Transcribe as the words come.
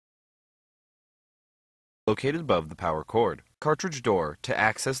located above the power cord. Cartridge door to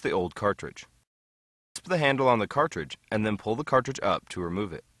access the old cartridge. Grasp the handle on the cartridge and then pull the cartridge up to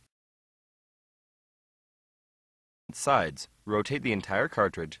remove it. Sides, rotate the entire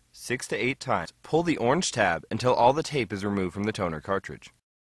cartridge 6 to 8 times. Pull the orange tab until all the tape is removed from the toner cartridge.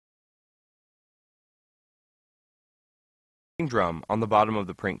 Drum on the bottom of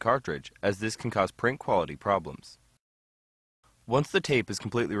the print cartridge, as this can cause print quality problems. Once the tape is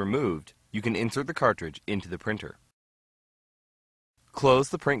completely removed, you can insert the cartridge into the printer. Close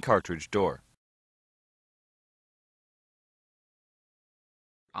the print cartridge door.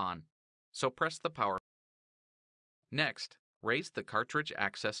 On. So press the power. Next, raise the cartridge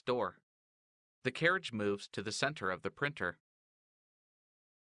access door. The carriage moves to the center of the printer.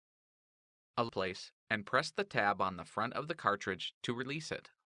 Place and press the tab on the front of the cartridge to release it.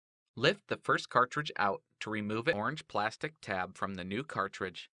 Lift the first cartridge out to remove an orange plastic tab from the new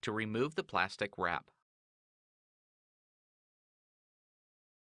cartridge to remove the plastic wrap.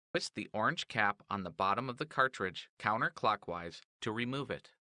 Twist the orange cap on the bottom of the cartridge counterclockwise to remove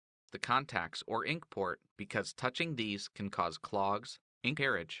it. The contacts or ink port, because touching these can cause clogs in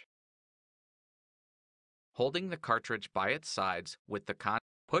carriage. Holding the cartridge by its sides with the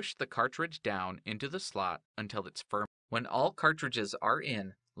push the cartridge down into the slot until it's firm. When all cartridges are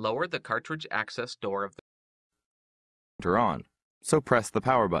in, lower the cartridge access door of the printer on, so press the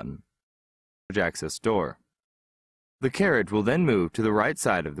power button. Cartridge access door. The carriage will then move to the right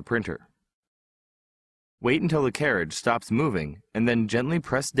side of the printer. Wait until the carriage stops moving and then gently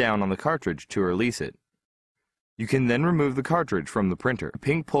press down on the cartridge to release it. You can then remove the cartridge from the printer.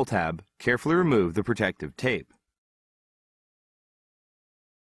 Pink pull tab, carefully remove the protective tape.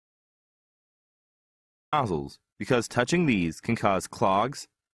 Nozzles, because touching these can cause clogs,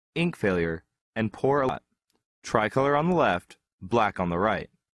 ink failure, and pour a lot. Tricolor on the left, black on the right.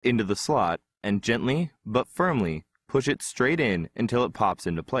 Into the slot and gently but firmly push it straight in until it pops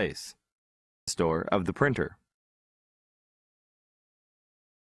into place. Door of the printer.